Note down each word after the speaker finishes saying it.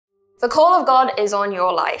The call of God is on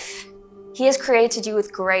your life. He has created you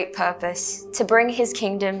with great purpose to bring His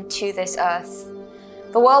kingdom to this earth.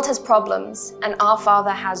 The world has problems, and our Father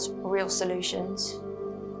has real solutions.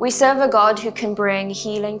 We serve a God who can bring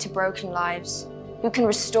healing to broken lives, who can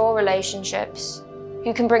restore relationships,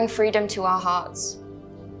 who can bring freedom to our hearts.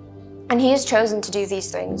 And He has chosen to do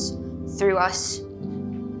these things through us.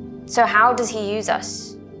 So how does He use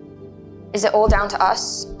us? Is it all down to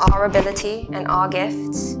us, our ability, and our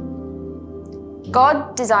gifts?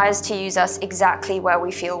 God desires to use us exactly where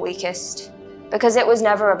we feel weakest, because it was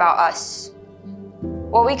never about us.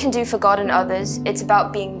 What we can do for God and others, it's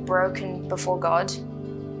about being broken before God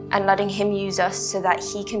and letting Him use us so that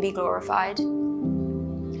He can be glorified,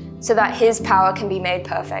 so that His power can be made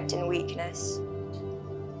perfect in weakness.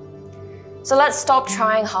 So let's stop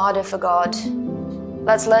trying harder for God.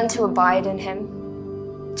 Let's learn to abide in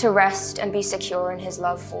Him, to rest and be secure in His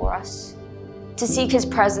love for us, to seek His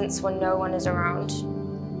presence when no one is around,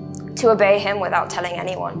 to obey Him without telling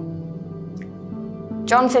anyone.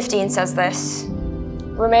 John 15 says this,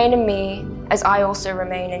 "Remain in me as I also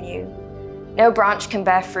remain in you. No branch can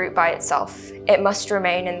bear fruit by itself. It must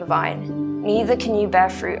remain in the vine. Neither can you bear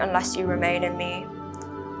fruit unless you remain in me.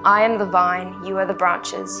 I am the vine, you are the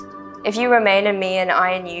branches. If you remain in me and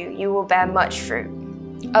I in you, you will bear much fruit.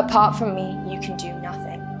 Apart from me, you can do nothing."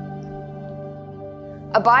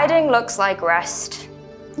 Abiding looks like rest.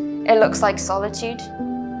 It looks like solitude,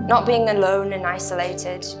 not being alone and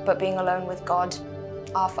isolated, but being alone with God,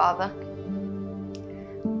 our Father.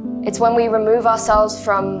 It's when we remove ourselves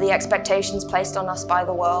from the expectations placed on us by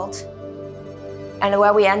the world, and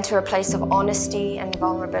where we enter a place of honesty and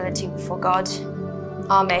vulnerability before God,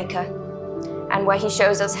 our Maker, and where He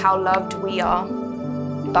shows us how loved we are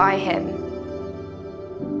by Him.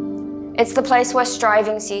 It's the place where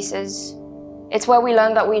striving ceases. It's where we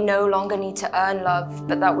learn that we no longer need to earn love,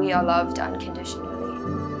 but that we are loved unconditionally.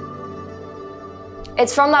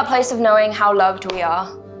 It's from that place of knowing how loved we are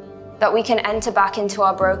that we can enter back into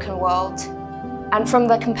our broken world, and from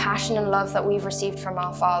the compassion and love that we've received from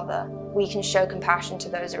our Father, we can show compassion to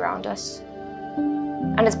those around us.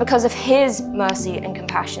 And it's because of His mercy and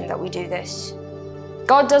compassion that we do this.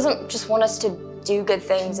 God doesn't just want us to do good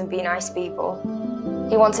things and be nice people.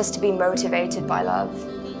 He wants us to be motivated by love.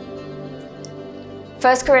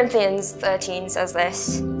 1 Corinthians 13 says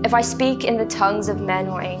this, "If I speak in the tongues of men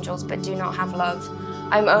or angels but do not have love,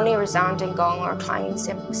 I am only a resounding gong or a clanging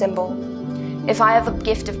cymbal. If I have the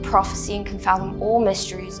gift of prophecy and can fathom all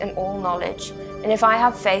mysteries and all knowledge, and if I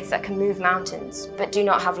have faith that can move mountains but do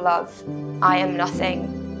not have love, I am nothing.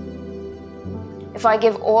 If I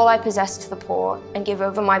give all I possess to the poor and give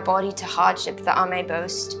over my body to hardship that I may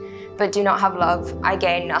boast, but do not have love, I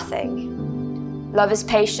gain nothing. Love is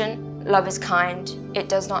patient. Love is kind, it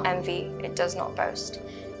does not envy, it does not boast.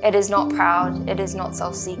 It is not proud, it is not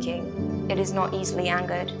self-seeking, it is not easily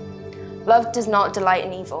angered. Love does not delight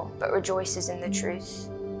in evil, but rejoices in the truth.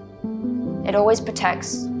 It always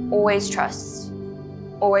protects, always trusts,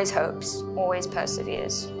 always hopes, always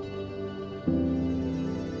perseveres."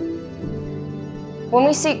 When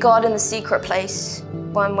we seek God in the secret place,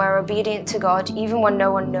 when we're obedient to God, even when no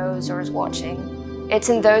one knows or is watching, it's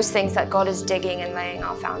in those things that God is digging and laying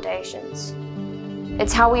our foundations.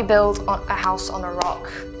 It's how we build a house on a rock.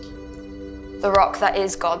 The rock that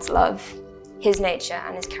is God's love, His nature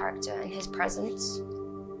and His character and His presence.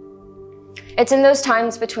 It's in those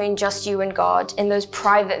times between just you and God, in those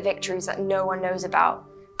private victories that no one knows about,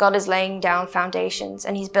 God is laying down foundations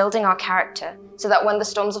and He's building our character so that when the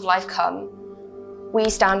storms of life come, we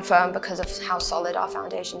stand firm because of how solid our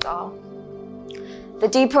foundations are. The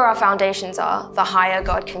deeper our foundations are, the higher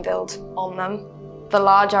God can build on them, the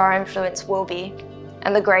larger our influence will be,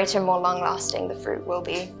 and the greater and more long-lasting the fruit will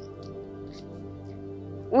be.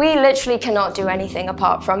 We literally cannot do anything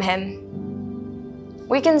apart from Him.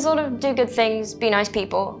 We can sort of do good things, be nice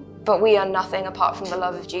people, but we are nothing apart from the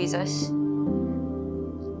love of Jesus.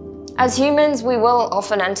 As humans, we will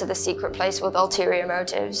often enter the secret place with ulterior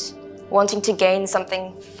motives, wanting to gain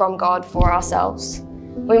something from God for ourselves.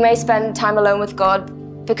 We may spend time alone with God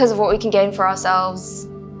because of what we can gain for ourselves,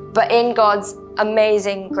 but in God's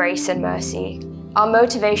amazing grace and mercy, our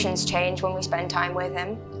motivations change when we spend time with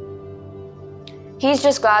Him. He's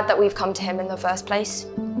just glad that we've come to Him in the first place,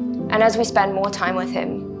 and as we spend more time with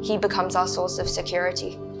Him, He becomes our source of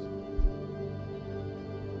security.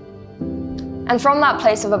 And from that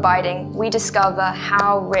place of abiding, we discover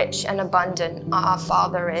how rich and abundant our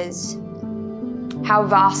Father is, how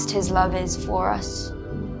vast His love is for us,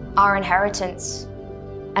 our inheritance,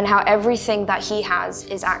 and how everything that He has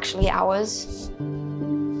is actually ours.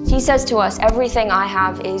 He says to us, "Everything I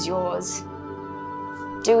have is yours."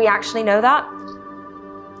 Do we actually know that?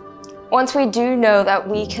 Once we do know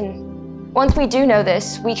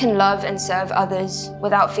this, we can love and serve others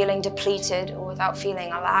without feeling depleted or without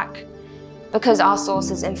feeling a lack, because our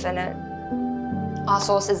source is infinite. Our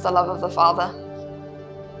source is the love of the Father.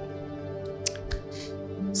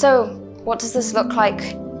 So, what does this look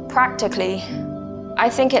like practically? I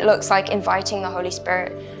think it looks like inviting the Holy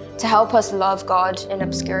Spirit to help us love God in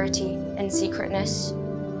obscurity and secretness,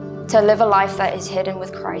 to live a life that is hidden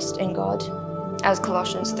with Christ in God, as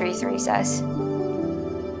Colossians 3:3 says.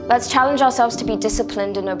 Let's challenge ourselves to be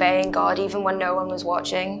disciplined in obeying God even when no one was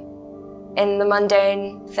watching, in the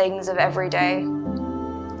mundane things of every day.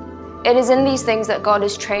 It is in these things that God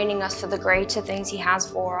is training us for the greater things He has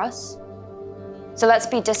for us. So let's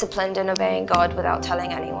be disciplined in obeying God without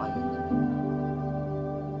telling anyone.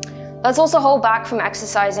 Let's also hold back from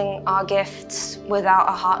exercising our gifts without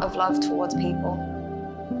a heart of love towards people.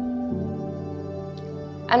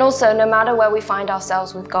 And also, no matter where we find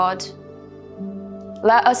ourselves with God,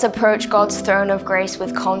 let us approach God's throne of grace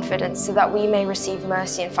with confidence so that we may receive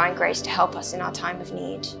mercy and find grace to help us in our time of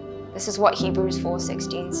need. This is what Hebrews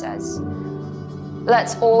 4:16 says.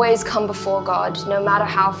 Let's always come before God, no matter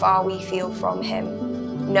how far we feel from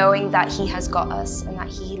Him, knowing that He has got us and that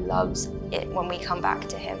He loves it when we come back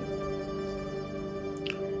to Him.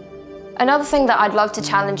 Another thing that I'd love to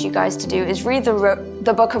challenge you guys to do is read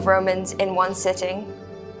the book of Romans in one sitting.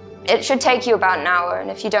 It should take you about an hour,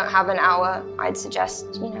 and if you don't have an hour, I'd suggest,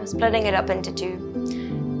 splitting it up into two.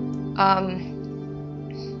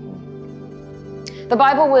 The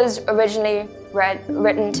Bible was originally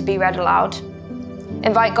written to be read aloud.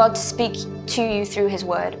 Invite God to speak to you through His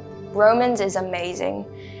word. Romans is amazing.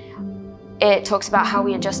 It talks about how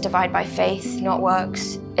we are justified by faith, not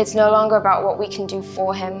works. It's no longer about what we can do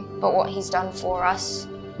for Him, but what He's done for us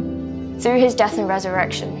through His death and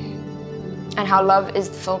resurrection, and how love is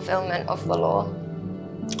the fulfillment of the law.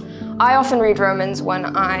 I often read Romans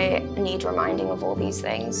when I need reminding of all these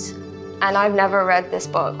things, and I've never read this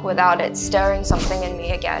book without it stirring something in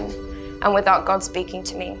me again, and without God speaking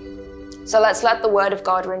to me. So let's let the Word of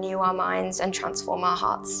God renew our minds and transform our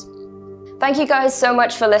hearts. Thank you guys so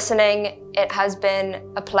much for listening. It has been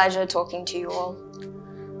a pleasure talking to you all.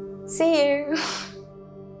 See you.